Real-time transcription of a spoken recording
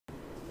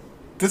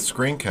This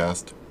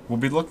screencast will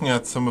be looking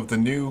at some of the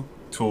new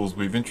tools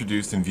we've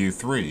introduced in VUE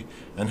 3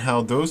 and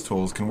how those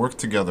tools can work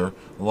together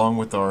along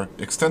with our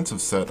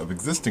extensive set of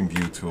existing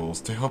VUE tools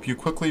to help you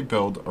quickly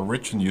build a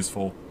rich and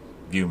useful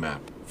VUE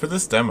map. For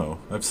this demo,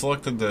 I've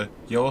selected the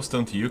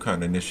Yellowstone to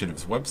Yukon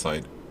Initiative's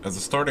website as a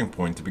starting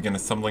point to begin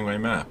assembling my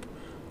map.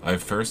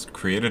 I've first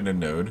created a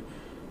node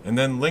and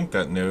then linked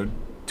that node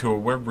to a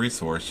web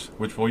resource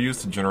which we'll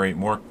use to generate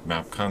more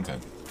map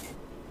content.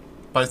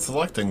 By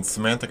selecting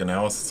Semantic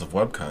Analysis of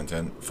Web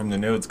Content from the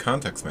node's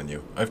context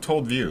menu, I've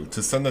told VUE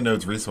to send the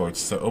node's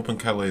resource to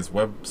OpenCalé's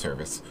web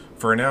service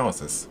for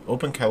analysis.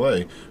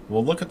 OpenCalé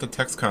will look at the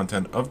text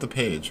content of the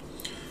page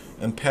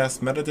and pass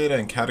metadata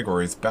and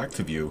categories back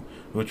to VUE,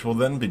 which will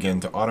then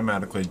begin to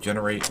automatically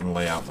generate and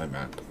lay out my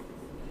map.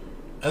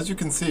 As you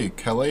can see,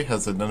 Calais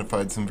has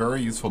identified some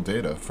very useful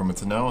data from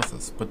its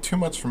analysis, but too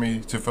much for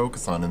me to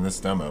focus on in this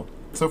demo.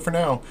 So for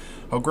now,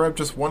 I'll grab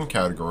just one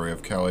category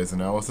of Calais'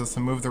 analysis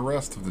and move the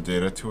rest of the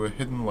data to a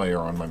hidden layer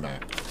on my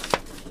map.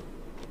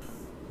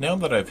 Now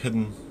that I've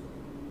hidden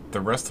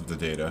the rest of the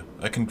data,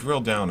 I can drill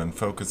down and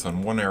focus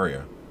on one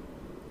area.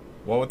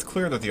 While it's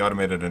clear that the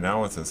automated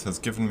analysis has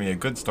given me a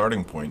good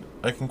starting point,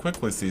 I can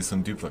quickly see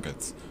some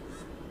duplicates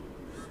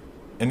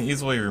and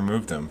easily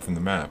remove them from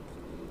the map.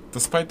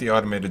 Despite the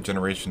automated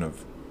generation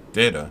of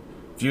data,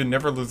 VUE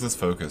never loses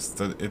focus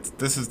that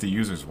this is the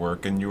user's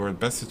work and you are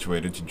best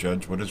situated to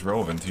judge what is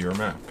relevant to your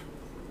map.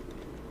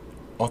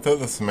 Although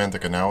the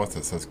semantic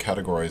analysis has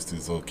categorized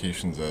these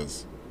locations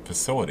as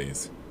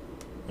facilities,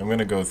 I'm going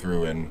to go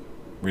through and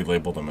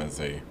relabel them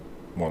as a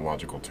more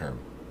logical term.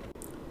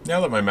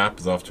 Now that my map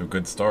is off to a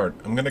good start,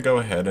 I'm going to go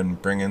ahead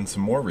and bring in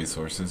some more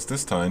resources,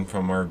 this time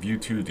from our VUE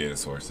 2 data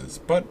sources,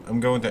 but I'm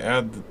going to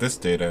add this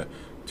data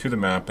to the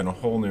map in a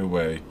whole new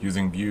way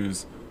using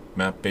VUE's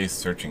map-based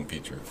searching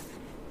feature.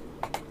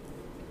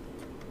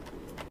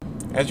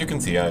 As you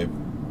can see,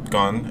 I've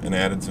gone and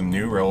added some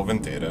new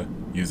relevant data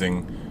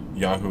using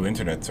Yahoo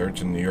Internet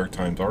Search and New York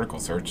Times Article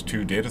Search,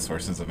 two data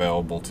sources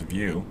available to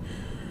VUE.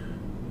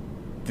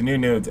 The new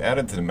nodes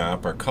added to the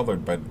map are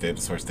colored by the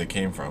data source they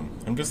came from.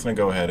 I'm just going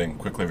to go ahead and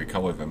quickly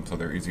recolor them so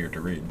they're easier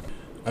to read.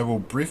 I will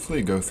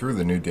briefly go through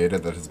the new data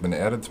that has been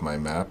added to my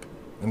map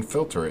and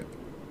filter it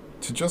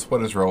to just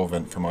what is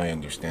relevant for my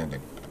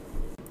understanding.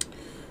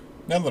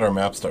 Now that our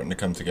map's starting to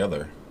come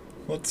together,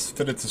 let's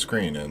fit it to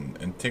screen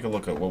and take a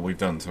look at what we've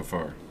done so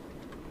far.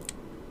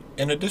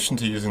 In addition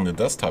to using the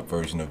desktop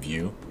version of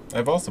VUE,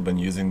 I've also been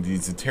using the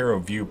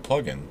Zotero VUE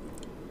plugin.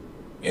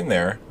 In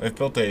there, I've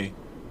built a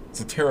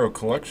Zotero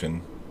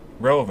Collection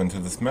relevant to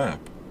this map.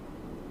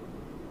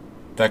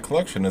 That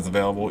collection is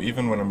available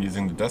even when I'm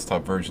using the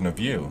desktop version of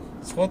VUE,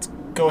 so let's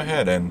go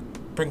ahead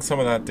and bring some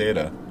of that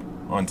data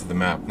onto the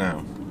map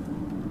now.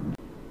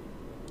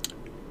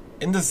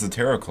 In this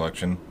Zotero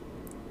Collection,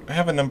 I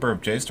have a number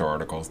of JSTOR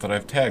articles that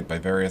I've tagged by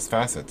various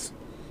facets.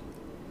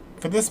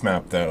 For this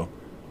map, though,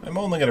 I'm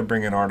only going to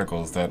bring in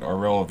articles that are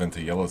relevant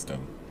to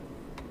Yellowstone.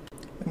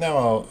 And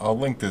now I'll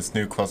link this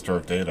new cluster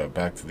of data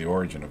back to the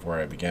origin of where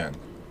I began.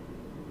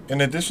 In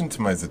addition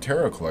to my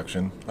Zotero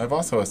collection, I've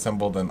also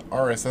assembled an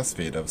RSS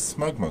feed of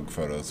SmugMug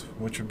photos,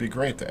 which would be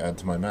great to add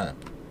to my map.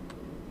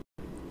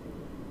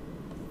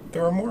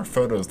 There are more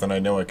photos than I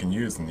know I can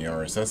use in the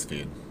RSS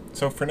feed,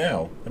 so for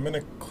now, I'm going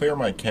to clear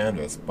my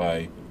canvas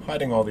by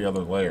hiding all the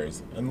other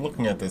layers and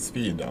looking at this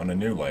feed on a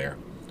new layer.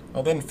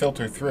 I'll then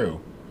filter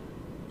through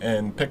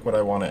and pick what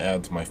I want to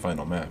add to my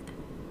final map.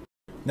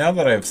 Now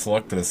that I have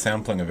selected a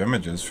sampling of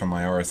images from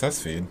my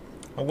RSS feed,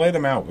 I'll lay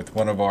them out with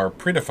one of our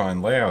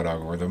predefined layout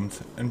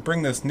algorithms and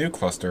bring this new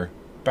cluster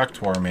back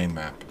to our main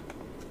map.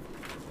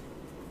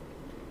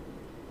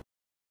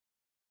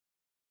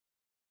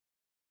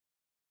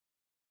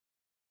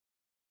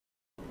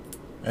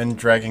 And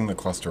dragging the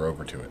cluster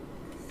over to it.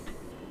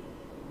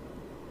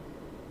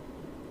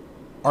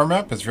 Our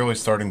map is really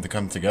starting to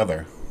come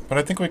together, but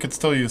I think we could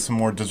still use some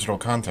more digital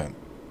content.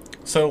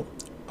 So,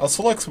 I'll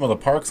select some of the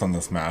parks on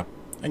this map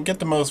and get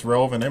the most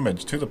relevant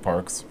image to the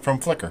parks from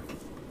Flickr.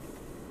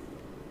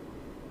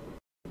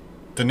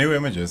 The new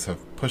images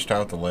have pushed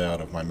out the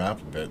layout of my map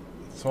a bit,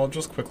 so I'll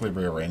just quickly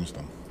rearrange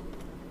them.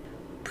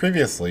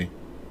 Previously,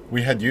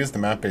 we had used the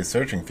map-based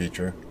searching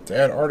feature to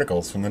add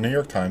articles from the New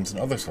York Times and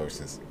other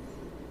sources.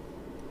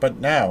 But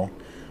now,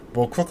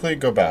 we'll quickly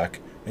go back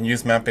and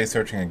use map-based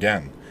searching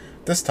again,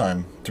 this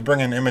time to bring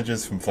in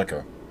images from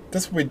Flickr.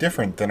 This will be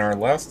different than our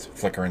last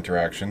Flickr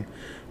interaction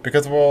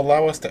because it will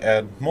allow us to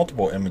add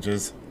multiple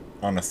images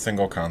on a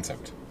single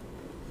concept.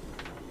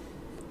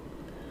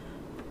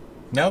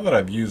 Now that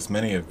I've used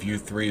many of VUE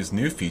 3's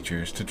new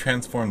features to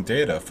transform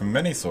data from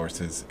many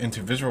sources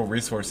into visual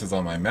resources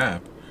on my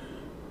map,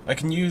 I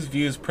can use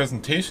VUE's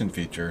presentation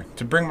feature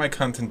to bring my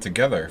content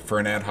together for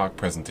an ad hoc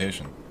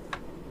presentation.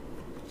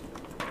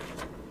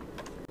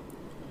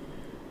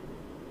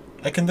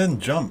 I can then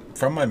jump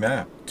from my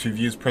map to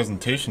VUE's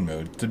presentation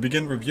mode to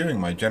begin reviewing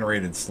my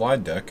generated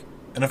slide deck,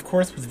 and of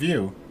course with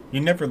VUE, you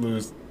never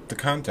lose the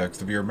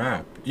context of your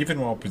map,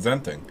 even while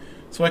presenting,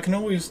 so I can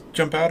always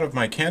jump out of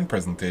my canned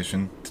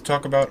presentation to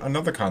talk about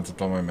another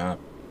concept on my map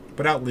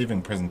without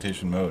leaving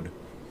presentation mode.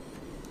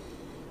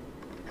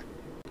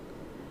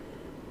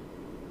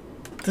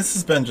 This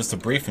has been just a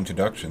brief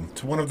introduction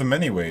to one of the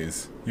many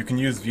ways you can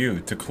use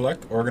VUE to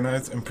collect,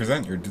 organize, and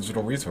present your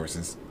digital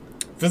resources.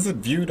 Visit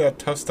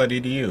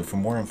vue.tufts.edu for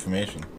more information.